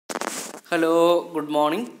Hello, good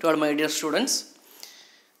morning to all my dear students.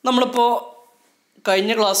 നമ്മളിപ്പോൾ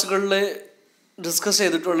കഴിഞ്ഞ ക്ലാസ്സുകളിൽ ഡിസ്കസ്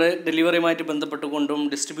ചെയ്തിട്ടുള്ള ഡെലിവറിയുമായിട്ട് ബന്ധപ്പെട്ടുകൊണ്ടും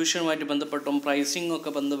ഡിസ്ട്രിബ്യൂഷനുമായിട്ട് ബന്ധപ്പെട്ടും പ്രൈസിംഗ്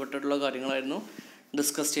ഒക്കെ ബന്ധപ്പെട്ടിട്ടുള്ള കാര്യങ്ങളായിരുന്നു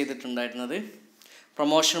ഡിസ്കസ് ചെയ്തിട്ടുണ്ടായിരുന്നത്.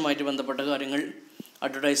 പ്രൊമോഷനുമായിട്ട് ബന്ധപ്പെട്ട കാര്യങ്ങൾ,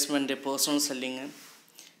 അഡ്വർടൈസ്മെൻറ്റ്, പേഴ്സണൽ സെല്ലിങ്,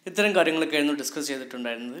 ഇത്തരം കാര്യങ്ങളൊക്കെയായിരുന്നു ഡിസ്കസ്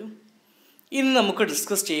ചെയ്തിട്ടുണ്ടായിരുന്നത്. ഇന്ന് നമുക്ക്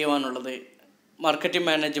ഡിസ്കസ് ചെയ്യുവാനുള്ളത് മാർക്കറ്റിംഗ്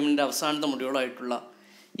മാനേജ്മെൻറ്റിൻ്റെ അവസാനത്തെ മൊഡ്യൂളായിട്ടുള്ള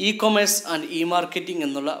ഇ-കൊമേഴ്സ് ആൻഡ് ഇ-മാർക്കറ്റിംഗ്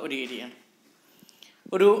എന്നുള്ള ഒരു ഏരിയയാണ്.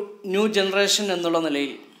 ഒരു ന്യൂ ജനറേഷൻ എന്നുള്ള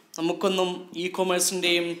നിലയിൽ നമുക്കൊന്നും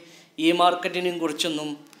ഇ-കൊമേഴ്സിൻ്റെയും ഇ-മാർക്കറ്റിനെയും കുറിച്ചൊന്നും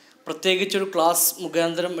പ്രത്യേകിച്ചൊരു ക്ലാസ്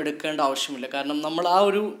മുഖാന്തരം എടുക്കേണ്ട ആവശ്യമില്ല. കാരണം നമ്മൾ ആ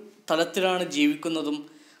ഒരു തലത്തിലാണ് ജീവിക്കുന്നതും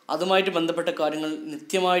അതുമായിട്ട് ബന്ധപ്പെട്ട കാര്യങ്ങൾ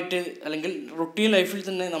നിത്യമായിട്ട് അല്ലെങ്കിൽ റുട്ടീൻ ലൈഫിൽ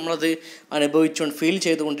തന്നെ നമ്മളത് അനുഭവിച്ചുകൊണ്ട് ഫീൽ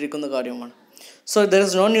ചെയ്തുകൊണ്ടിരിക്കുന്ന കാര്യമാണ്. So there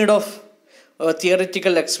is no need of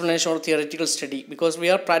theoretical explanation or theoretical study because we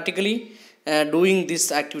R practically doing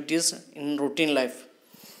these activities in routine life.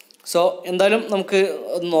 So എന്തായാലും നമുക്ക്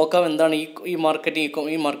ഒന്ന് നോക്കാം എന്താണ് ഈ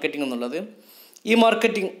മാർക്കറ്റിംഗ് എന്നുള്ളത്. ഈ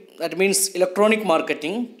marketing that means electronic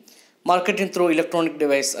marketing through electronic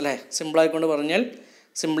device അല്ലേ. സിമ്പിളായിക്കൊണ്ട് പറഞ്ഞാൽ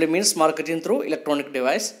simply means marketing through electronic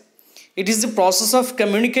device. It is the process of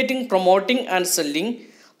communicating, promoting and selling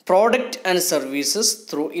product and services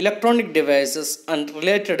through electronic devices and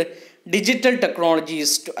related digital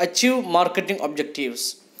technologies to achieve marketing objectives.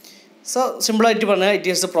 So സിമ്പിളായിട്ട് പറഞ്ഞാൽ it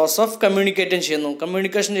is the process of communication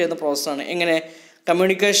ചെയ്യുന്ന പ്രോസസ്സാണ്. എങ്ങനെ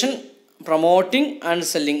communication, promoting and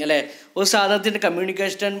selling അല്ലേ. ഒരു സാധനത്തിൻ്റെ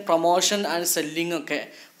communication, promotion and selling ഒക്കെ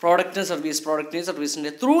പ്രോഡക്റ്റിൻ്റെ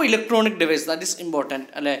സർവീസിൻ്റെ through electronic device, that is important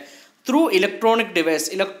അല്ലേ. ത്രൂ ഇലക്ട്രോണിക്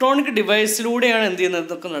ഡിവൈസിലൂടെയാണ് എന്ത് ചെയ്യുന്നത്,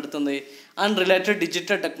 ഇതൊക്കെ നടത്തുന്നത്. And related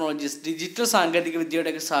digital technologies, digital സാങ്കേതിക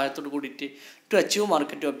വിദ്യയുടെയൊക്കെ സഹായത്തോട് കൂടിയിട്ട് ടു അച്ചീവ്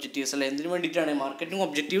മാർക്കറ്റിംഗ് ഒബ്ജക്റ്റീവ്സ് അല്ലേ. എന്തിനു വേണ്ടിയിട്ടാണ് മാർക്കറ്റിംഗ്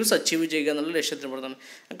ഒബ്ജക്റ്റീവ്സ് അച്ചീവ് ചെയ്യുക എന്നുള്ള ലക്ഷ്യത്തിന് പുറത്താണ്.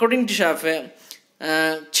 അക്കോർഡിംഗ് ടു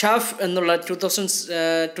ഷാഫ് എന്നുള്ള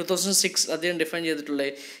 2006 അദ്ദേഹം ഡിഫൈൻ ചെയ്തിട്ടുള്ളത്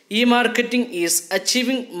E marketing is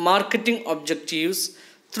achieving marketing objectives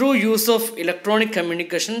through use of electronic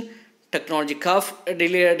communication technology. Calf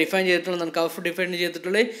define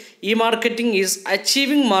ചെയ്തിട്ടുള്ളത് E marketing is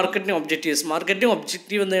achieving marketing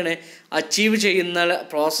objective എന്താണ്, അച്ചീവ് ചെയ്യുന്ന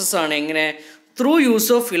പ്രോസസ്സാണ്. എങ്ങനെ, through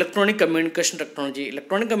use of electronic communication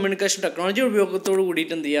technology ഉപയോഗത്തോട്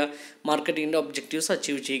കൂടിയിട്ട് എന്ത് ചെയ്യുക, മാർക്കറ്റിങ്ങിൻ്റെ ഒബ്ജക്റ്റീവ്സ്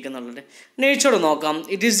അച്ചീവ് ചെയ്യുക എന്നുള്ളത്. നേച്ചർ നോക്കാം.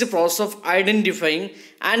 It is the process of identifying,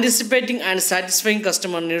 anticipating and satisfying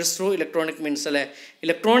customer needs through electronic means അല്ലേ.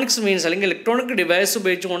 ഇലക്ട്രോണിക്സ് മീൻസ് അല്ലെങ്കിൽ ഇലക്ട്രോണിക് ഡിവൈസ്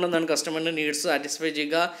ഉപയോഗിച്ചുകൊണ്ട് എന്താണ് കസ്റ്റമറിൻ്റെ നീഡ്സ് സാറ്റിസ്ഫൈ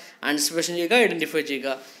ചെയ്യുക, ആൻറ്റിസിപ്പേഷൻ ചെയ്യുക, ഐഡൻറ്റിഫൈ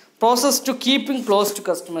ചെയ്യുക. Process to keeping close to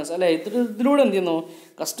customers അല്ലേ. ഇതിലൂടെ എന്ത് ചെയ്യുന്നു,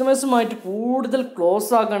 കസ്റ്റമേഴ്സുമായിട്ട് കൂടുതൽ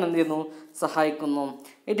ക്ലോസ് ആക്കാൻ എന്ത് ചെയ്യുന്നു, സഹായിക്കുന്നു.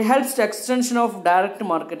 It helps to extension of direct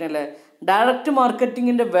marketing അല്ലേ. ഡയറക്റ്റ്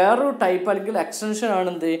മാർക്കറ്റിങ്ങിൻ്റെ വേറൊരു ടൈപ്പ് അല്ലെങ്കിൽ എക്സ്റ്റൻഷൻ ആണ്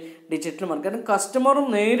എന്ത്, ഡിജിറ്റൽ മാർക്കറ്റിംഗ്. കസ്റ്റമറും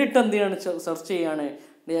നേരിട്ട് എന്ത് ചെയ്യാണ്, സെർച്ച് ചെയ്യാണ്.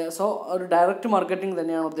 സോ ഒരു ഡയറക്റ്റ് മാർക്കറ്റിംഗ്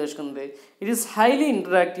തന്നെയാണ് ഉദ്ദേശിക്കുന്നത്. ഇറ്റ് ഈസ് ഹൈലി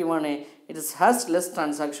ഇൻറ്ററാക്റ്റീവ് ആണ്. It has less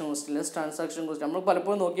transaction cost. നമ്മൾ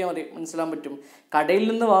പലപ്പോഴും നോക്കിയാൽ മതി, മനസ്സിലാൻ പറ്റും. കടയിൽ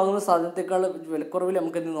നിന്ന് വാങ്ങുന്ന സാധനത്തേക്കാൾ വിലക്കുറവിൽ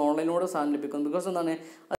നമുക്ക് എന്ത് ഓൺലൈനിലൂടെ സാധനം ലഭിക്കും. ബിക്കോസ് എന്താണ്,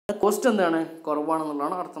 അത് കോസ്റ്റ് എന്താണ്,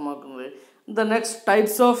 കുറവാണെന്നുള്ളതാണ് അർത്ഥമാക്കുന്നത്. The next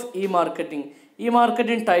types of E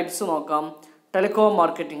marketing types നോക്കാം. ടെലികോം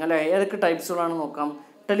മാർക്കറ്റിംഗ് അല്ലേ. ഏതൊക്കെ ടൈപ്സുകളാണ് നോക്കാം.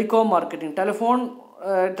 ടെലികോം മാർക്കറ്റിംഗ്,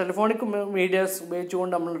 ടെലിഫോണിക് മീഡിയാസ്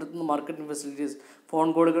ഉപയോഗിച്ചുകൊണ്ട് നമ്മൾ എടുക്കുന്ന മാർക്കറ്റിംഗ് ഫെസിലിറ്റീസ്, ഫോൺ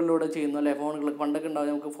കോളുകളിലൂടെ ചെയ്യുന്നു അല്ലേ. ഫോണുകൾ പണ്ടൊക്കെ ഉണ്ടാവും,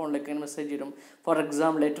 നമുക്ക് ഫോണിലേക്ക് മെസ്സേജ് വരും. ഫോർ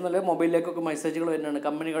എക്സാമ്പിൾ ഏറ്റവും നല്ല മൊബൈലിലേക്കൊക്കെ മെസ്സേജുകൾ വരുന്നതാണ്,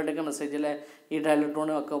 കമ്പനികളുടെയൊക്കെ മെസ്സേജ് അല്ലേ. ഈ ഡയൽ ടോൺ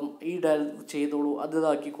ആക്കാം, ഈ ഡയൽ ചെയ്തോളൂ, അത്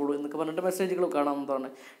ഇതാക്കിക്കോളൂ എന്നൊക്കെ പറഞ്ഞിട്ട് മെസ്സേജുകൾ കാണാവുന്നതാണ്.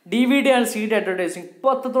 DVD ആൻഡ് CD അഡ്വർടൈസിങ്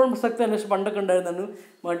ഇപ്പോൾ അത്രത്തോളം പ്രസക്തി തന്നെ പണ്ടൊക്കെ ഉണ്ടായിരുന്നു.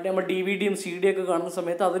 നമ്മൾ DVDയും CD ഒക്കെ കാണുന്ന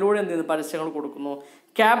സമയത്ത് അതിലൂടെ എന്ത് ചെയ്യുന്നു, പരസ്യങ്ങൾ കൊടുക്കുന്നു.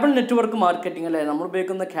 കേബിൾ നെറ്റ്വർക്ക് മാർക്കറ്റിംഗ് അല്ലേ. നമ്മൾ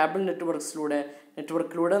ഉപയോഗിക്കുന്ന കേബിൾ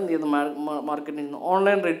നെറ്റ്വർക്കിലൂടെ എന്ത് ചെയ്യുന്നു, മാർക്കറ്റിംഗ് ചെയ്യുന്നു.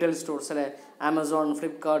 ഓൺലൈൻ റീറ്റെയിൽ സ്റ്റോഴ്സ് അല്ലേ, ആമസോൺ,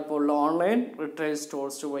 ഫ്ലിപ്കാർട്ട് പോലുള്ള ഓൺലൈൻ റീറ്റെയിൽ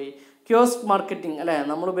സ്റ്റോഴ്സ് വഴി. കിയോസ്ക് മാർക്കറ്റിംഗ് അല്ലേ.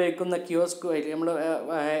 നമ്മൾ ഉപയോഗിക്കുന്ന കിയോസ്ക് വഴി നമ്മൾ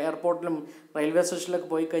എയർപോർട്ടിലും റെയിൽവേ സ്റ്റേഷനിലൊക്കെ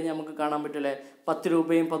പോയി കഴിഞ്ഞാൽ നമുക്ക് കാണാൻ പറ്റില്ലേ, 10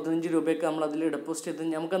 രൂപയും 15 രൂപയൊക്കെ നമ്മൾ അതിൽ ഡെപ്പോസിറ്റ്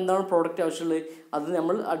ചെയ്ത് നമുക്ക് എന്താണ് പ്രോഡക്റ്റ് ആവശ്യമുള്ളത് അത്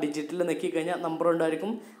നമ്മൾ ആ ഡിജിറ്റലിൽ നെക്കിക്കഴിഞ്ഞാൽ നമ്പർ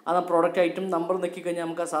ഉണ്ടായിരിക്കും. ആ പ്രോഡക്റ്റ് ഐറ്റം നമ്പർ നെക്കിക്കഴിഞ്ഞാൽ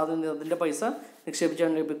നമുക്ക് ആ സാധനം അതിൻ്റെ പൈസ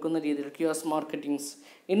നിക്ഷേപിച്ചാൽ ലഭിക്കുന്ന രീതിയിൽ കിയോസ്ക് മാർക്കറ്റിംഗ്സ്.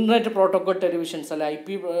 ഇൻ്റർനെറ്റ് പ്രോട്ടോകോൾ ടെലിവിഷൻസ് അല്ല,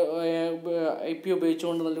 IP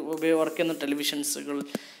ഉപയോഗിച്ചുകൊണ്ട് വർക്ക് ചെയ്യുന്ന ടെലിവിഷൻസുകൾ.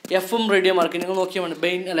 FM റേഡിയോ മാർക്കറ്റിംഗ് നിങ്ങൾ നോക്കിയാൽ മതി.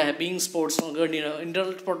 ബീയിങ് സ്പോർട്സ്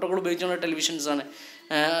ഇൻ്റർനെറ്റ് പ്രോട്ടോകോൾ ഉപയോഗിച്ചുള്ള ടെലിവിഷൻസാണ്.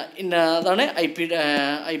 അതാണ്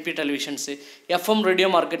IP televisions. FM radio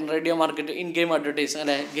market in game advertise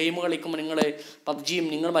അല്ലേ. ഗെയിം കളിക്കുമ്പോൾ നിങ്ങൾ പബ്ജിയും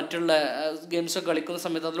നിങ്ങൾ മറ്റുള്ള ഗെയിംസൊക്കെ കളിക്കുന്ന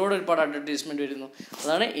സമയത്ത് അതിലൂടെ ഒരുപാട് അഡ്വർടൈസ്മെൻറ്റ് വരുന്നു.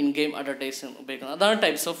 അതാണ് ഇൻ ഗെയിം അഡ്വർടൈസിങ് ഉപയോഗിക്കുന്നത്. അതാണ്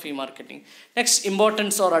types of E marketing. Next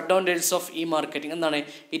importance or advantages of E marketing എന്താണ്,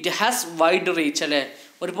 ഇറ്റ് ഹാസ് വൈഡ് റീച്ച് അല്ലേ.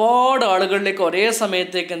 ഒരുപാട് ആളുകളിലേക്ക് ഒരേ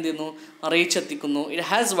സമയത്തേക്ക് എന്ത് ചെയ്യുന്നു അറിയിച്ചെത്തിക്കുന്നു. ഇറ്റ്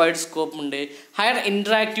ഹാസ് വൈഡ് സ്കോപ്പ് ഉണ്ട്. ഹയർ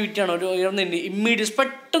ഇൻറ്ററാക്ടിവിറ്റിയാണ്, ഒരു ഉയർന്ന ഇമ്മീഡിയറ്റ്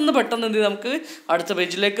പെട്ടെന്ന് എന്ത് ചെയ്ത് നമുക്ക് അടുത്ത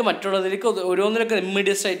പേജിലേക്ക് മറ്റുള്ളതിലേക്ക് ഓരോന്നിലേക്ക്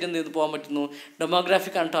ഇമ്മീഡിയറ്റ് ആയിട്ട് എന്ത് ചെയ്ത് പോകാൻ പറ്റുന്നു.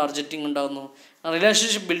 ഡെമോഗ്രാഫിക് ആൻഡ് ടാർഗറ്റിംഗ് ഉണ്ടാകുന്നു.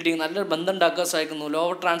 റിലേഷൻഷിപ്പ് ബിൽഡിങ്, നല്ലൊരു ബന്ധം ഉണ്ടാക്കാൻ സഹായിക്കുന്നു.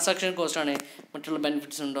 ലോവർ ട്രാൻസാക്ഷൻ കോസ്റ്റാണ്, മറ്റുള്ള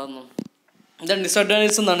ബെനിഫിറ്റ്സ് ഉണ്ടാകുന്നു. ഇതാണ്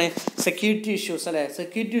ഡിസഡ്വാൻറ്റേജസ് എന്നാണ് സെക്യൂരിറ്റി ഇഷ്യൂസ് അല്ലേ.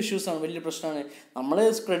 സെക്യൂരിറ്റി ഇഷ്യൂസാണ് വലിയ പ്രശ്നമാണ്. നമ്മൾ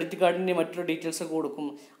ക്രെഡിറ്റ് കാർഡിൻ്റെ മറ്റൊരു ഡീറ്റെയിൽസൊക്കെ കൊടുക്കും,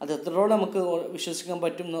 അത് എത്രത്തോളം നമുക്ക് വിശ്വസിക്കാൻ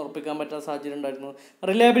പറ്റും എന്ന് ഉറപ്പിക്കാൻ പറ്റാത്ത സാഹചര്യം ഉണ്ടായിരുന്നു.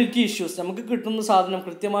 റിലയബിലിറ്റി ഇഷ്യൂസ്, നമുക്ക് കിട്ടുന്ന സാധനം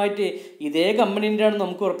കൃത്യമായിട്ട് ഇതേ കമ്പനീൻ്റെ ആണ്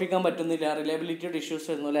നമുക്ക് ഉറപ്പിക്കാൻ പറ്റുന്നില്ല. റിലയബിലിറ്റിയുടെ ഇഷ്യൂസ്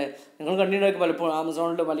വരുന്നു അല്ലേ. നിങ്ങൾ കണ്ടിട്ടുണ്ടായിരിക്കും പലപ്പോഴും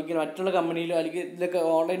ആമസോണിലോ അല്ലെങ്കിൽ മറ്റുള്ള കമ്പനിയിലോ അല്ലെങ്കിൽ ഇതിലൊക്കെ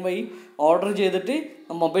ഓൺലൈൻ വഴി ഓർഡർ ചെയ്തിട്ട്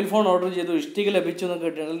മൊബൈൽ ഫോൺ ഓർഡർ ചെയ്തു ഇഷ്ടിക ലഭിച്ചു എന്നൊക്കെ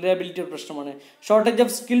കിട്ടുക. റിലയബിലിറ്റി ഒരു പ്രശ്നമാണ്. Shortage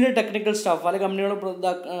of skilled technical staff, പല കമ്പനികളും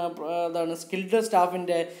അതാണ് സ്കിൽഡ്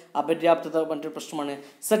സ്റ്റാഫിൻ്റെ അപര്യാപ്തത മറ്റൊരു പ്രശ്നമാണ്.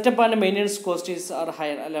 Setup and maintenance costs are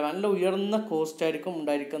higher അല്ലെ, നല്ല ഉയർന്ന കോസ്റ്റ് ആയിരിക്കും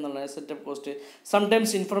ഉണ്ടായിരിക്കുക എന്നുള്ളത് setup cost.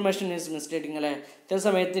 Sometimes information is misleading അല്ലേ, ചില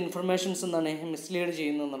സമയത്ത് ഇൻഫർമേഷൻസ് എന്താണ് മിസ്ലീഡ്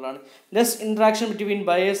ചെയ്യുന്നത് എന്നുള്ളതാണ്. Less interaction between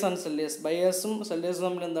buyers and sellers, ബയേഴ്സും സെല്ലേഴ്സും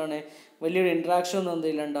തമ്മിൽ എന്താണ് വലിയൊരു ഇൻട്രാക്ഷൻ ഒന്നും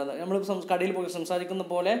എന്തെങ്കിലും ഉണ്ടാകുക. നമ്മൾ കടയിൽ പോയി സംസാരിക്കുന്ന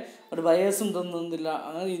പോലെ ഒരു ബയേഴ്സും തോന്നുന്നില്ല,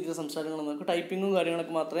 അങ്ങനെ രീതിയിൽ സംസാരങ്ങളൊന്നും നമുക്ക് ടൈപ്പിങ്ങും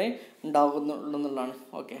കാര്യങ്ങളൊക്കെ മാത്രമേ ഉണ്ടാകുന്നുള്ളൂ എന്നുള്ളതാണ്.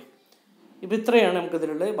 ഓക്കെ, ഇപ്പോൾ ഇത്രയാണ്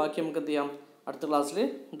നമുക്കിതിലുള്ളത്. ബാക്കി നമുക്ക് എന്ത് ചെയ്യാം, അടുത്ത ക്ലാസ്സിൽ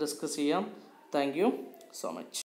ഡിസ്കസ് ചെയ്യാം. Thank you so much.